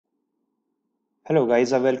Hello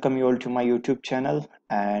guys, I welcome you all to my YouTube channel,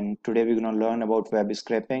 and today we're going to learn about web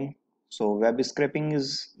scraping. So web scraping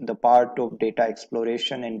is the part of data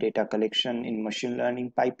exploration and data collection in machine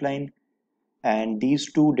learning pipeline, and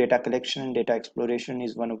these two, data collection and data exploration,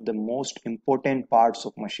 is one of the most important parts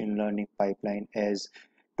of machine learning pipeline, as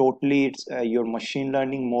totally your machine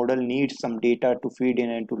learning model needs some data to feed in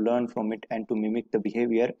and to learn from it and to mimic the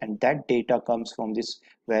behavior, and that data comes from this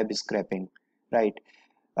web scraping, right?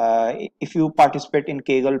 If you participate in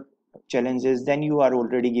Kaggle challenges, then you are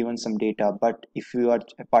already given some data. But if you are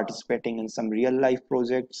participating in some real life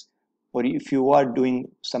projects, or if you are doing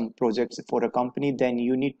some projects for a company, then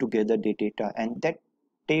you need to gather the data, and that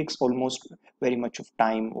takes almost very much of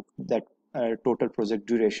time of that total project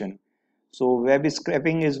duration. So web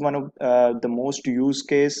scraping is one of the most used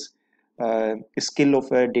case skill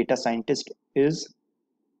of a data scientist is.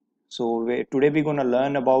 So today we're going to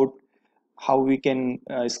learn about how we can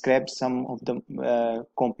scrap some of the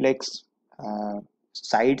complex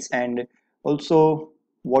sites, and also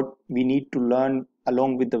what we need to learn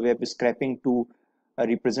along with the web scraping to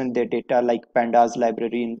represent their data, like pandas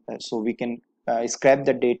library, so we can scrap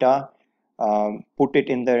the data, put it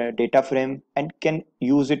in the data frame, and can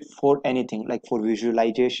use it for anything, like for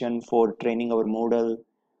visualization, for training our model,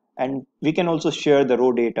 and we can also share the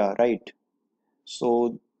raw data, right?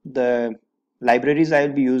 So the libraries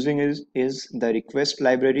I'll be using is the request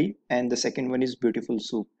library, and the second one is beautiful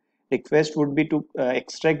soup. Request would be to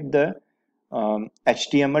extract the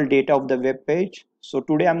HTML data of the web page. So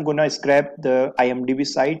today I'm gonna scrap the IMDB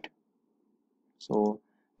site. So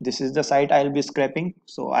this is the site I'll be scraping.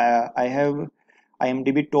 So I have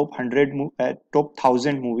IMDB top 100 top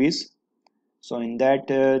 1000 movies. So in that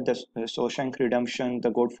the Shawshank Redemption,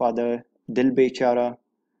 The Godfather, Dil Bechara,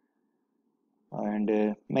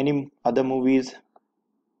 and many other movies,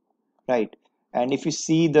 right? And if you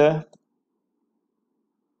see the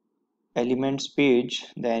elements page,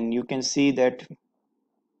 then you can see that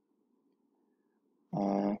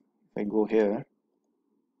if I go here,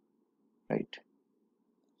 right?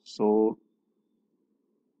 So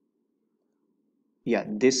yeah,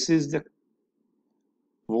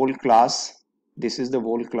 whole class this is the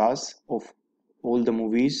whole class of all the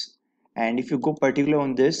movies. And if you go particular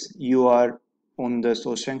on this, you are on the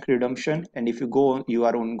Shawshank Redemption, and if you go you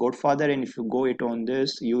are on Godfather, and if you go it on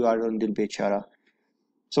this, you are on Dil Bechara.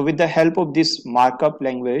 So with the help of this markup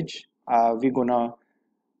language, we're gonna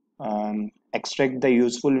extract the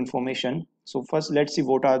useful information. So first, let's see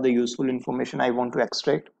what are the useful information I want to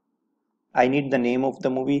extract. I need the name of the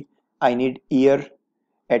movie. I need year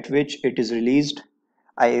at which it is released.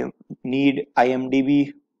 I need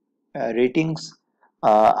IMDb ratings.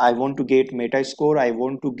 I want to get meta score. I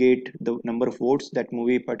want to get the number of votes that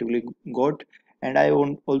movie particularly got, and I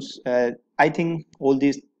want also. I think all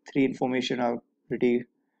these three information are pretty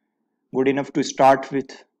good enough to start with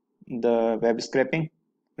the web scraping,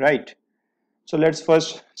 right? So let's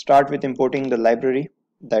first start with importing the library,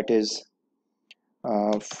 that is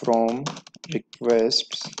from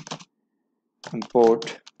requests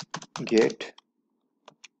import get.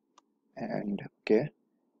 And okay,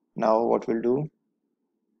 now what we'll do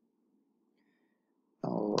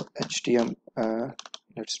now, html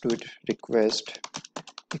let's do it request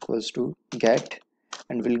equals to get,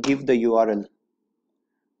 and we'll give the URL of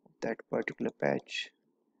that particular patch,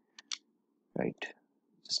 right?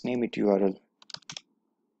 Just name it URL.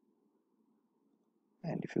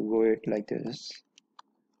 And if you go it like this,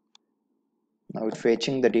 now it's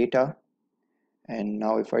fetching the data. And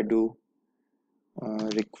now if I do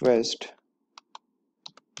request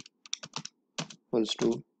equals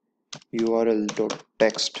to URL dot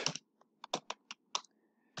text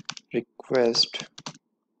request,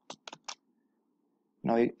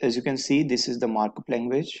 now as you can see, this is the markup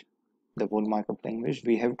language, the whole markup language.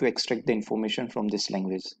 We have to extract the information from this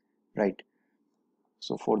language, right?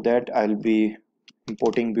 So for that, I'll be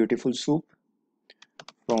importing beautiful soup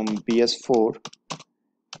from bs4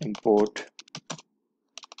 import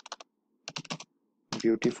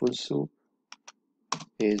beautiful soup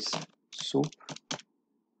is soup.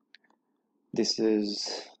 This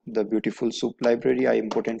is the beautiful soup library I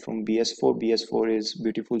imported from bs4. bs4 is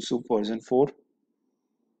beautiful soup version 4,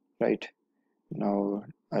 right? Now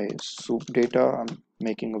I soup data, I'm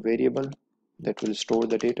making a variable that will store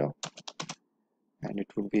the data, and it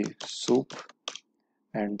would be soup,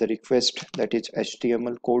 and the request, that is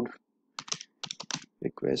HTML code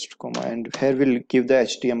request comma, and here we'll give the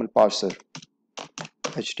HTML parser,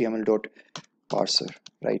 HTML dot parser,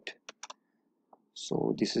 right?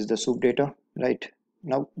 So this is the soup data, right?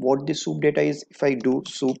 Now what the soup data is, if I do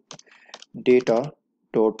soup data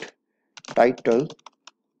dot title,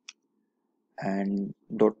 and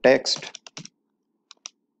dot text.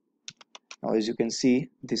 Now as you can see,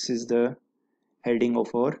 this is the heading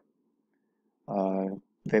of our uh,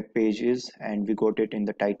 web pages, and we got it in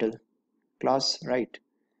the title class, right?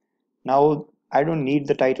 Now I don't need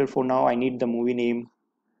the title for now. I need the movie name,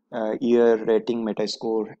 year, rating,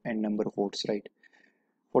 metascore, and number of votes, right?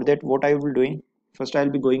 For that, what I will be doing, first I'll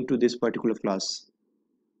be going to this particular class,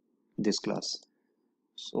 this class.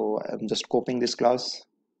 So I'm just copying this class,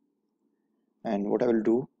 and what I will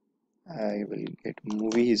do, I will get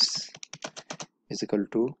movies is equal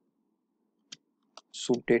to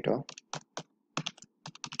subdata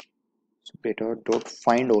dot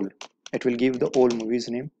find all. It will give the all movies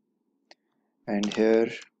name, and here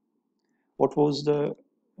what was the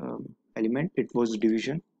element? It was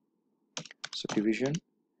division, so division,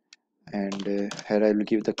 and here I will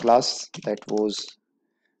give the class that was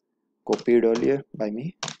copied earlier by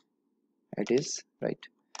me. It is right.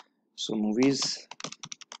 So movies.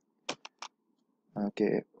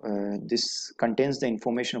 Okay, this contains the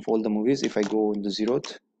information of all the movies. If I go in the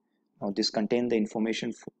zeroth, now this contains the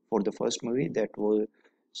information for the first movie, that was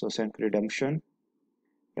Shawshank Redemption,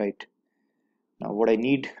 right? Now what I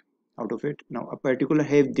need out of it, now a particular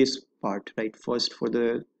have this part, right? First for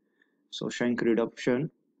the Shawshank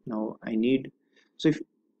Redemption, now I need, so if,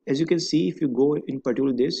 as you can see, if you go in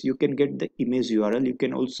particular this, you can get the image URL. You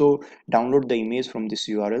can also download the image from this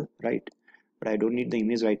URL, right? But I don't need the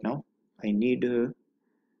image right now. I need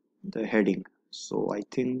the heading. So I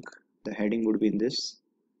think the heading would be in this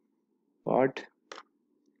part.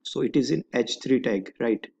 So it is in h3 tag,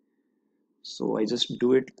 right? So I just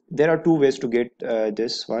do it. There are two ways to get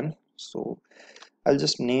this one. So I'll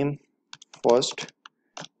just name first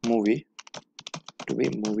movie to be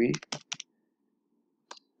movie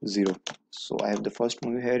 0. So I have the first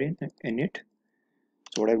movie here in it.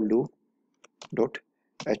 So what I will do, dot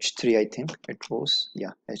h3, I think it was,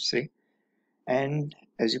 yeah, h3. And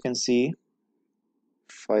as you can see,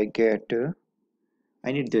 if I get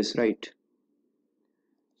I need this, right?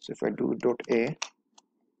 So if I do dot a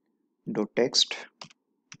dot text,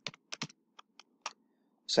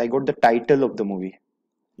 so I got the title of the movie,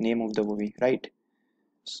 name of the movie, right?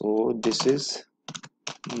 So this is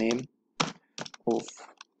name of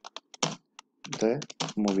the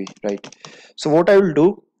movie, right? So what I will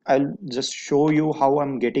do, I'll just show you how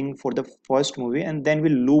I'm getting for the first movie, and then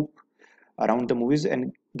we'll loop around the movies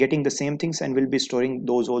and getting the same things, and we'll be storing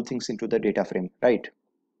those all things into the data frame, right?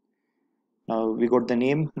 Now we got the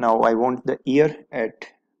name. Now I want the year at,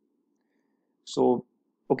 so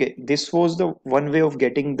okay, this was the one way of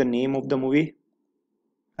getting the name of the movie.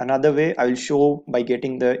 Another way I will show by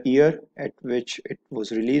getting the year at which it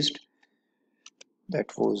was released.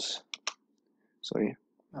 That was, sorry,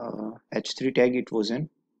 h3 tag it was in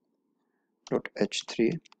dot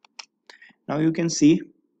h3. Now you can see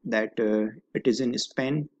that it is in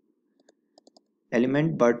span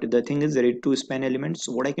element, but the thing is there are two span elements.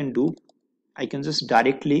 So what I can do, I can just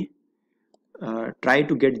directly try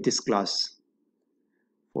to get this class.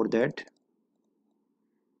 For that,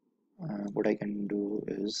 what I can do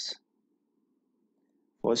is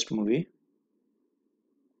first movie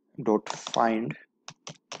dot find,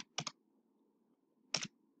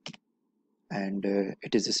 and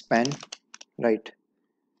it is a span, right?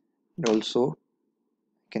 And also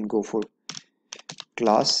I can go for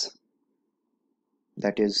class,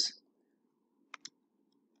 that is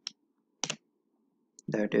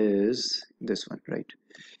this one, right?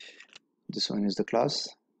 This one is the class,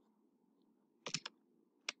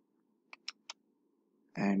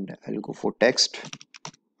 and I'll go for text,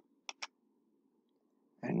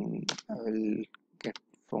 and I will get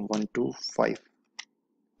from 1 to 5.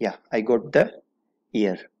 Yeah, I got the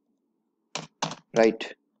year,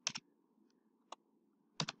 right?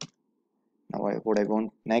 Now what I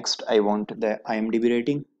want next, I want the IMDB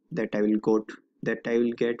rating that I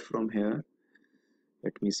will get from here.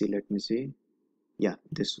 Let me see. Yeah,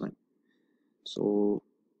 this one. So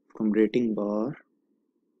from rating bar,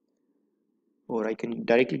 or I can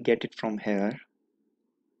directly get it from here,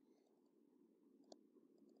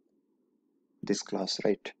 this class,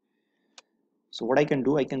 right? So what I can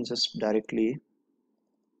do, I can just directly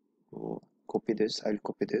copy this. I'll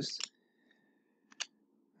copy this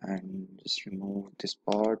and just remove this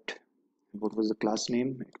part. What was the class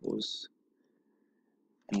name? It was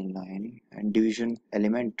inline and division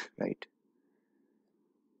element, right?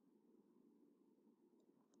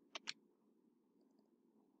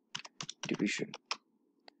 Division.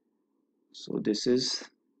 So this is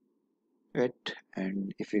it,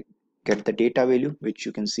 and if you get the data value, which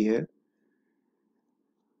you can see here,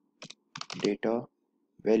 data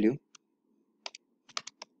value,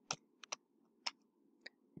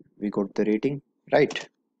 we got the rating, right?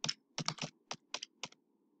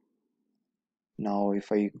 Now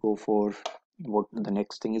if I go for what the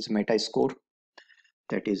next thing is, meta score,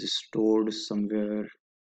 that is stored somewhere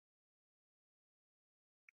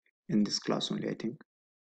in this class only, I think.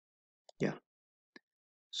 Yeah,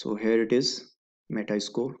 so here it is, meta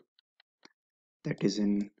score, that is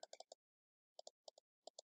in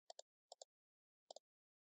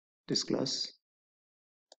this class,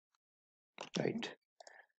 right?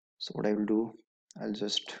 So what I will do, I'll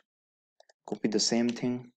just copy the same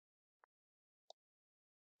thing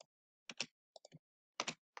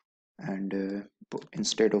and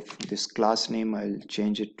instead of this class name, I'll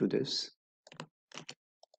change it to this,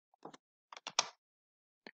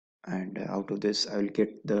 and out of this I will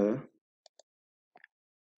get the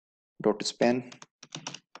dot span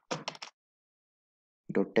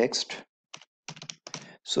dot text.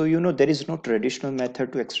 So there is no traditional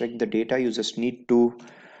method to extract the data. You just need to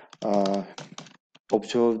uh,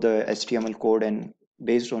 observe the HTML code, and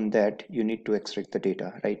based on that you need to extract the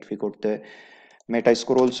data, right? We got the meta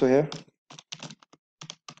score also here.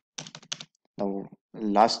 Now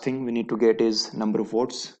last thing we need to get is number of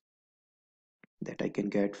votes, that I can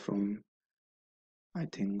get from, I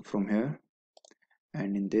think, from here,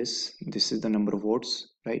 and in this is the number of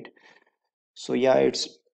votes, right? So yeah, it's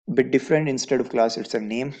a bit different. Instead of class, it's a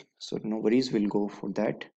name, so no worries, we'll go for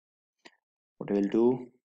that. What I will do,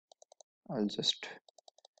 I'll just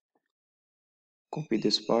copy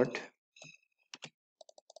this part,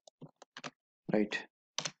 right?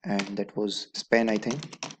 And that was span, I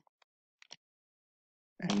think,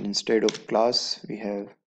 and instead of class we have,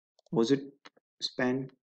 was it span,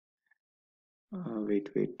 where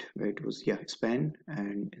it was, yeah, span,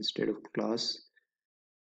 and instead of class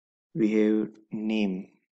we have name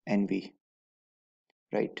nv,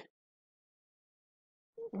 right?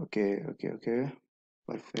 Okay,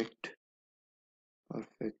 perfect,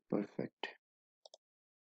 perfect.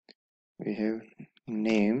 We have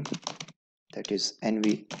name, that is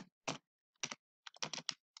nv,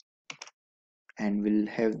 and we'll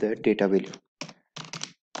have the data value.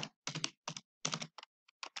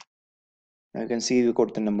 Now you can see we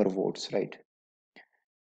got the number of votes, right?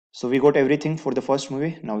 So we got everything for the first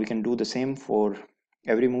movie. Now we can do the same for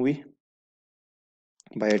every movie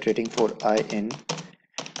by iterating for I in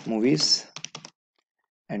movies,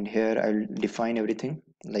 and here I'll define everything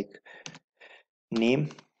like name,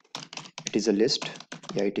 it is a list,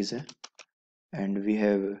 yeah, it is a, and we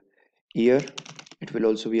have year, it will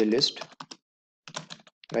also be a list,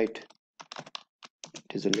 right?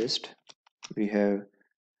 It is a list. We have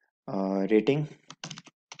rating,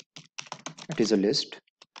 it is a list.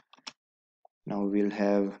 Now we'll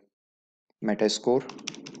have meta score,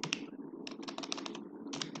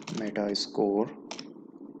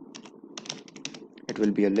 it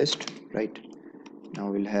will be a list, right?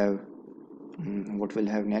 Now we'll have what we'll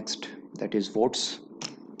have next, that is votes,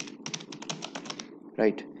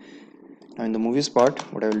 right? Now in the movies part,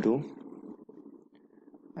 what I will do,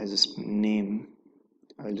 I just name,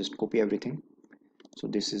 I'll just copy everything. So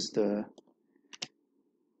this is the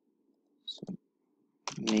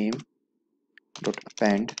name dot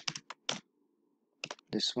append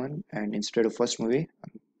this one, and instead of first movie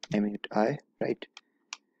I'm naming it I, right?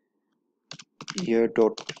 Year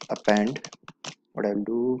dot append, what I'll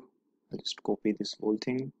do, I'll just copy this whole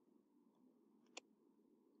thing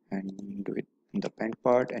and do it in the append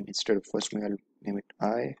part, and instead of first movie I'll name it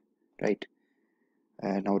I, right?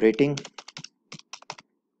 Now rating,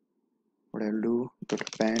 what I'll do, dot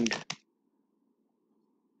append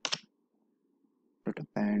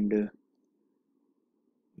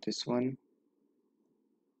this one.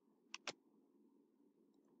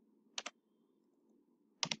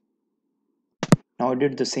 Now I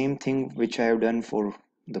did the same thing which I have done for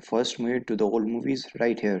the first movie to the old movies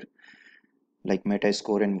right here, like meta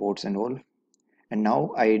score and votes and all. And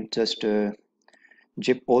now I just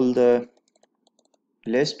zip all the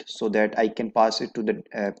list so that I can pass it to the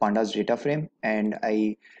pandas data frame, and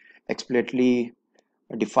I explicitly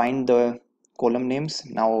define the column names.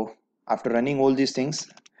 Now after running all these things,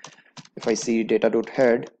 if I see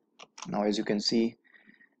data.head, now as you can see,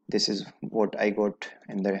 this is what I got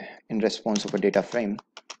in response of a data frame.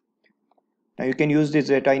 Now you can use this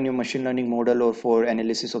data in your machine learning model or for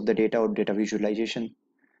analysis of the data or data visualization.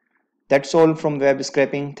 That's all from web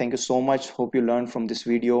scraping. Thank you so much. Hope you learned from this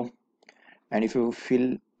video. And if you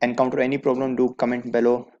feel encounter any problem, do comment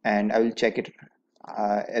below and I will check it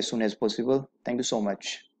as soon as possible. Thank you so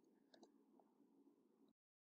much.